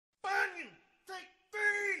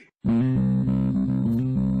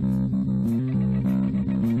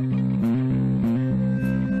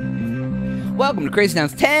Welcome to Crazy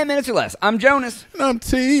Town's 10 Minutes or Less. I'm Jonas. And I'm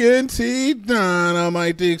TNT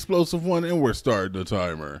Dynamite, the explosive one, and we're starting the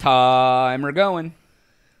timer. Timer going.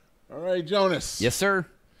 All right, Jonas. Yes, sir.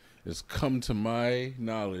 It's come to my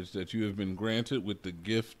knowledge that you have been granted with the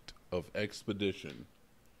gift of expedition.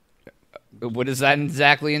 What does that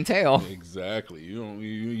exactly entail? Exactly.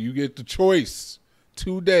 You get the choice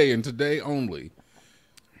today and today only.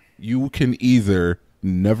 You can either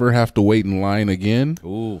never have to wait in line again,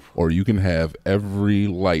 Ooh, or you can have every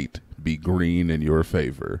light be green in your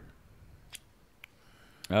favor.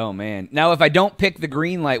 Oh, man. Now, if I don't pick the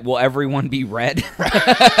green light, will everyone be red?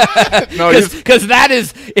 No, Because that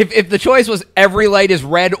is, if the choice was every light is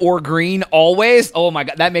red or green always, oh, my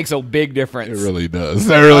God, that makes a big difference. it really does.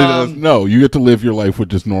 It really does. No, you get to live your life with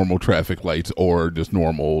just normal traffic lights or just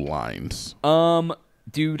normal lines.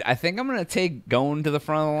 Dude, I think I'm going to take going to the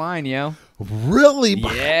front of the line, yo. Really?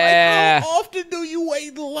 Yeah. Like, how often do you wait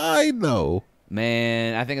in line, though?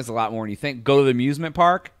 Man, I think it's a lot more than you think. Go to the amusement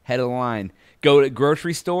park, head of the line. Go to the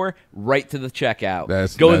grocery store, right to the checkout.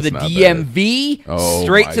 Go to the DMV,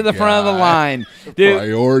 straight to the front of the line. Dude,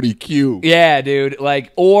 priority queue. Yeah, dude.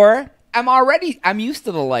 Like, or I'm used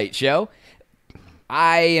to the lights, yo.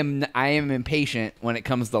 I am impatient when it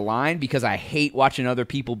comes to line because I hate watching other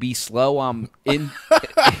people be slow. I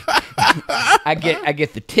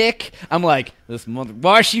get the tick. I'm like, this mother.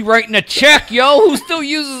 Why is she writing a check, yo? Who still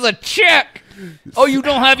uses a check? Oh, you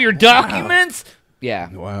don't have your documents? Wow. Yeah.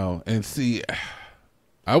 Wow. And see,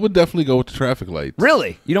 I would definitely go with the traffic lights.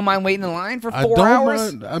 Really? You don't mind waiting in line for 4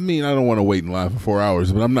 hours? I mean, I don't want to wait in line for 4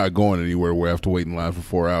 hours, but I'm not going anywhere where I have to wait in line for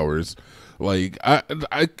 4 hours. Like I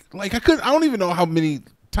don't even know how many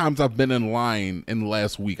times I've been in line in the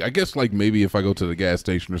last week. I guess like maybe if I go to the gas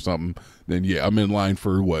station or something, then yeah, I'm in line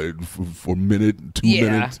for what, for a minute, 2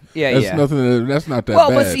 minutes. Yeah, that's nothing. That's not that bad. Well,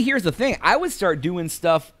 but see, here's the thing. I would start doing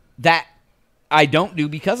stuff that I don't do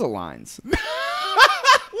because of lines.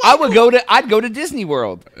 I'd go to Disney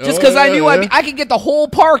World just because I knew I could get the whole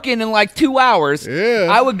park in like 2 hours. Yeah.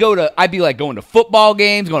 I'd be like going to football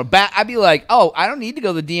games, going to I'd be like, oh, I don't need to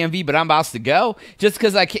go to the DMV, but I'm about to go just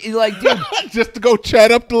because I can't. Like, dude, just to go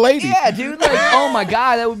chat up the lady. Yeah, dude. Like, oh my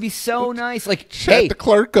God, that would be so nice. Like, chat the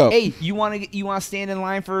clerk up. Hey, you want to stand in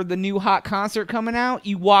line for the new hot concert coming out?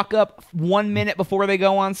 You walk up 1 minute before they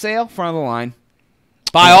go on sale, front of the line,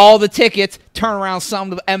 buy all the tickets, turn around,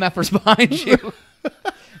 some of the MFers behind you.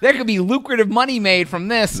 There could be lucrative money made from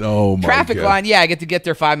this. Oh my traffic God. line. Yeah, I get to get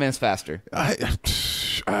there 5 minutes faster. I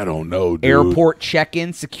don't know, dude. Airport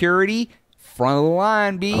check-in security, front of the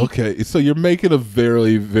line, B. Okay, so you're making a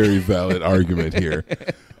very, very valid argument here.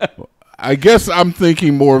 I guess I'm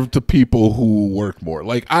thinking more to people who work more.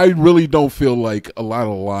 Like, I really don't feel like a lot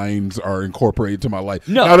of lines are incorporated to my life.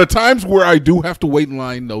 No. Now, the times where I do have to wait in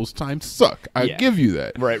line, those times suck. I give you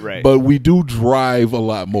that. Right. But we do drive a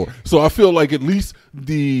lot more. So I feel like at least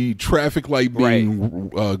the traffic light being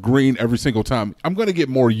green every single time, I'm going to get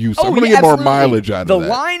more use. I'm going to get more mileage out of that. The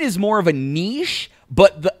line is more of a niche,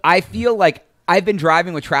 but I feel like I've been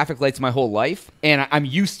driving with traffic lights my whole life, and I'm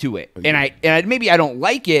used to it. And maybe I don't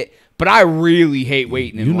like it, but I really hate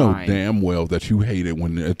waiting in line. You know damn well that you hate it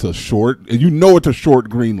when it's a short, you know it's a short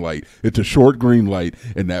green light. It's a short green light,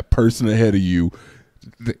 and that person ahead of you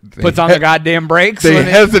puts on the goddamn brakes. They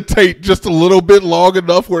hesitate just a little bit long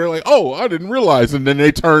enough where they're like, oh, I didn't realize. And then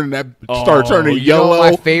they start turning yellow. You know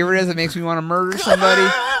what my favorite is? It makes me want to murder somebody.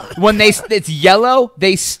 When it's yellow,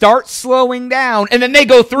 they start slowing down, and then they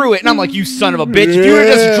go through it. And I'm like, you son of a bitch. If you would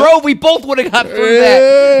have just drove, we both would have got through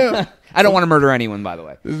that. I don't want to murder anyone, by the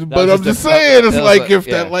way. But I'm just saying, it's like if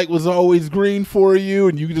that light was always green for you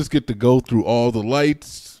and you just get to go through all the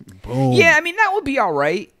lights, boom. Yeah, I mean, that would be all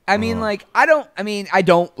right. I mean, I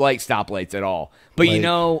don't like stoplights at all. But,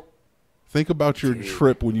 like, think about your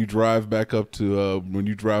trip when you drive back up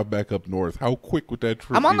north. How quick would that trip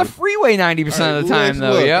be? I'm on the freeway 90% of the time,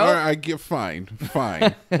 though, yo. All right, I get fine.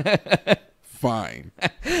 Fine.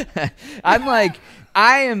 I'm like,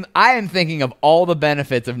 I am thinking of all the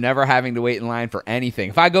benefits of never having to wait in line for anything.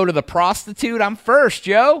 If I go to the prostitute, I'm first,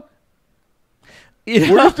 yo. You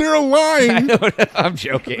know? Where's there a line? I'm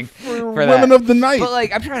joking. For women of the night. But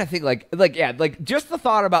like, I'm trying to think, like just the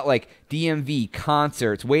thought about like DMV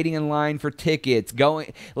concerts, waiting in line for tickets,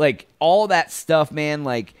 going like all that stuff, man.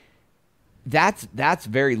 Like that's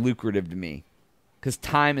very lucrative to me because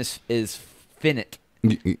time is finite.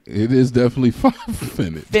 It is definitely finite.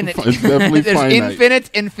 It's definitely finite.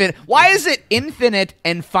 Infinite. Why is it infinite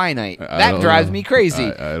and finite? That drives me crazy.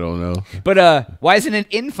 I don't know. But why isn't it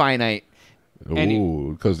infinite?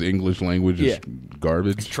 Ooh, because the English language is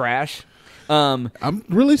garbage. It's trash. I'm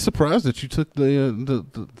really surprised that you took the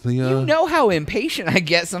You know how impatient I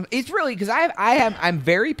get. It's really because I'm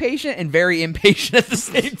very patient and very impatient at the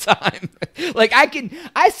same time. Like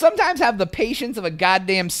I sometimes have the patience of a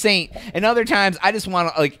goddamn saint, and other times I just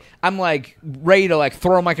want to I'm like ready to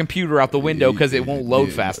throw my computer out the window because it won't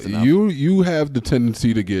load fast enough. You have the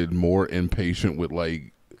tendency to get more impatient with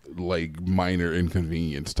like minor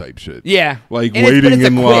inconvenience type shit. Yeah. Like waiting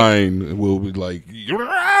in line will be like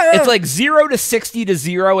it's like 0 to 60 to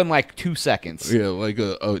 0 in like 2 seconds. Yeah, like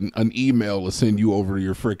an email will send you over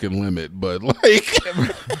your freaking limit, but like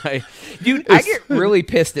right. Dude, I get really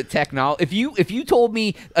pissed at technology. If you told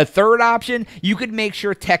me a third option, you could make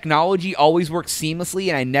sure technology always works seamlessly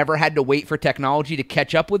and I never had to wait for technology to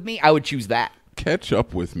catch up with me, I would choose that. Catch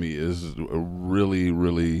up with me is a really,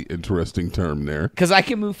 really interesting term there. Because I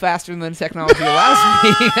can move faster than technology allows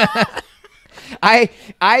me.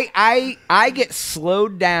 I get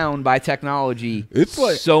slowed down by technology. It's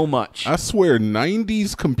like so much. I swear,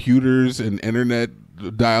 90s computers and internet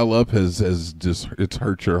dial-up has just it's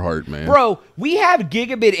hurt your heart, man. Bro, we have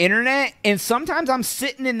gigabit internet, and sometimes I'm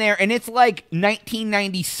sitting in there, and it's like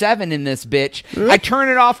 1997 in this bitch. I turn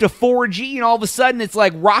it off to 4G, and all of a sudden it's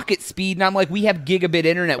like rocket speed, and I'm like, we have gigabit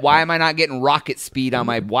internet. Why am I not getting rocket speed on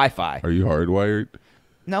my Wi-Fi? Are you hardwired?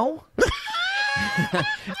 No.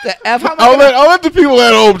 The F, I'll let the people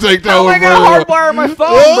at home take that one. How am I gonna hardwire my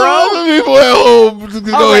phone, bro? The people at home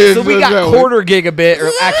go ahead. So we got quarter gigabit, or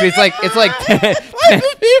actually, it's like let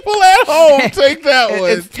the people at home take that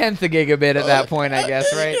one. It's 10th of gigabit at that point, I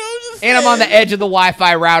guess, right? And I'm on the edge of the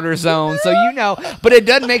Wi-Fi router zone, so but it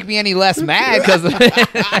doesn't make me any less mad because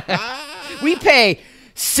we pay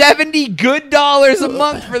 $70 good a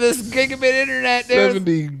month for this gigabit internet, dude.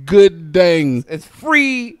 70 good dang. It's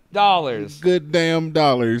free dollars. Good damn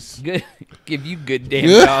dollars. Good, give you good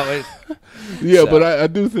damn dollars. Yeah, so. But I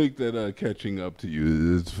do think that catching up to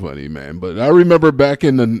you is funny, man. But I remember back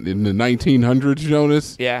in the 1900s,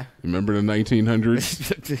 Jonas. Yeah. Remember the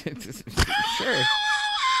 1900s? Sure.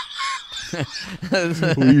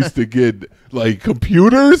 We used to get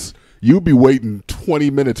computers. You'd be waiting 20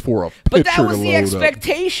 minutes for a picture to load up. But that was the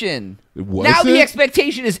expectation. Now the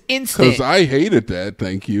expectation is instant. Because I hated that,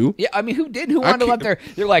 thank you. Yeah, I mean, who did? Who wanted to let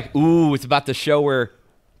they're like, ooh, it's about to show where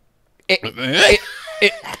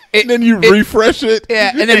and then you refresh it. Yeah,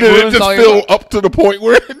 and then it just filled up to the point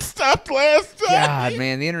where it stopped last time. God,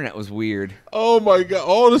 man, the internet was weird. Oh, my God.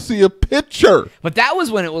 All to see a picture. But that was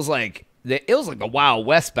when it was like the Wild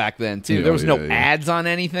West back then, too. There was no ads on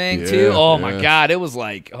anything, too. Oh, my God. It was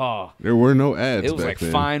like, there were no ads It was back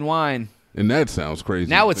then. Fine wine. And that sounds crazy.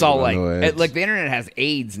 Now it's all like the internet has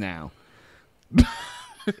AIDS now.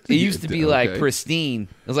 It used to be like pristine.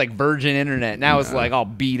 It was like virgin internet. Now it's like all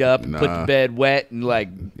beat up and put to bed wet and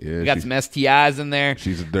you got some STIs in there.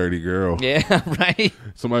 She's a dirty girl. Yeah, right.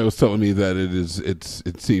 Somebody was telling me that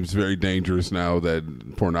it seems very dangerous now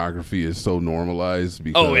that pornography is so normalized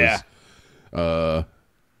because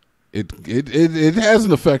it has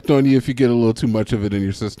an effect on you if you get a little too much of it in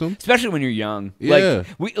your system, especially when you're young. Yeah.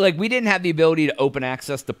 We didn't have the ability to open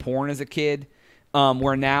access to porn as a kid.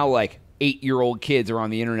 Where now 8-year-old kids are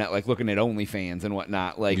on the internet looking at OnlyFans and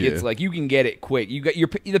whatnot. It's like you can get it quick. You got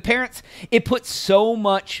the parents. It puts so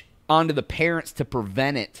much onto the parents to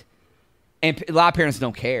prevent it, and a lot of parents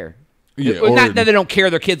don't care. Yeah, not that they don't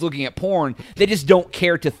care their kid's looking at porn. They just don't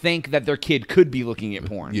care to think that their kid could be looking at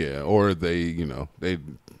porn. Yeah, or they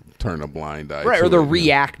turn a blind eye. Right, or they're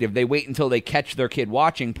reactive. They wait until they catch their kid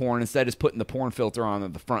watching porn instead of just putting the porn filter on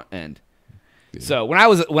at the front end. Yeah. So when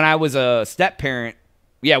I was a step parent,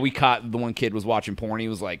 yeah, we caught the one kid was watching porn. He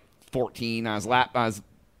was 14 on his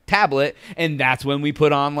tablet, and that's when we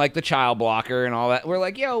put on the child blocker and all that. We're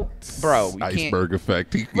like, yo, bro, we iceberg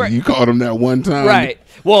effect. You caught him that one time, right?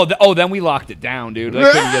 Well, then we locked it down, dude.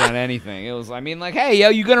 I couldn't get on anything. It was, hey, yo,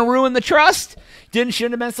 you gonna ruin the trust? Shouldn't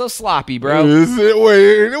have been so sloppy, bro.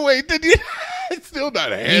 Wait, did you? It's still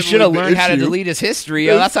not handling. He should have learned how to delete his history.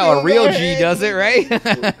 Yo, that's how a real G does it, right?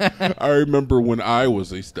 I remember when I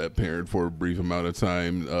was a step parent for a brief amount of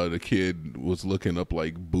time, the kid was looking up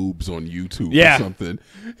boobs on YouTube or something,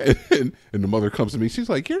 and the mother comes to me. She's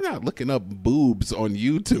like, "You're not looking up boobs on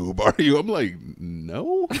YouTube, are you?" I'm like,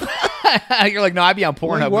 "No." You're like, "No, I'd be on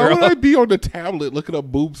Pornhub." Why would I be on the tablet looking up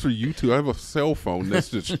boobs for YouTube? I have a cell phone. That's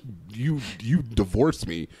just you divorce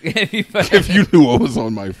me if you knew I was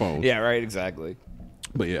on my phone. Yeah, right. Exactly.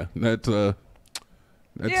 But yeah,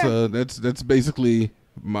 that's basically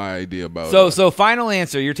my idea about. So final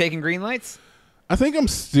answer. You're taking green lights. I think I'm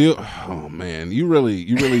still. Oh man, you really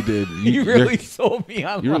did. You really sold me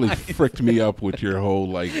on. You really fricked me up with your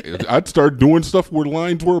whole I'd start doing stuff where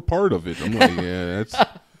lines were a part of it. I'm like, yeah,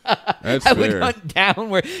 That's I would fair. hunt down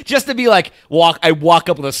where just to be like I walk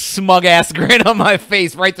up with a smug ass grin on my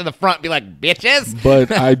face right to the front and be like, bitches.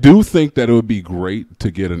 But I do think that it would be great to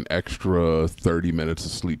get an extra 30 minutes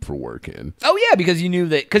of sleep for work in. Oh yeah, because you knew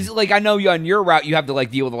that. Because like I know you on your route, you have to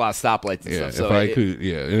like deal with a lot of stoplights and Yeah, stuff. So if I could,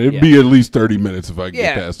 yeah, and it'd be at least 30 minutes if I could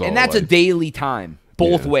get past all. and that's the a lights. daily time,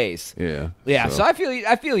 both ways. Yeah, So I feel you.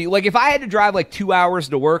 I feel you. Like if I had to drive like 2 hours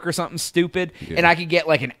to work or something stupid, and I could get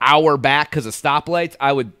like an hour back because of stoplights,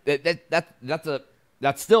 I would.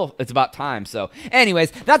 That's still, it's about time. So, anyways,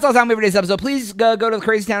 that's all the time for today's episode. Please go to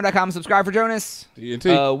crazytown.com and subscribe for Jonas.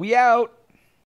 TNT. We out.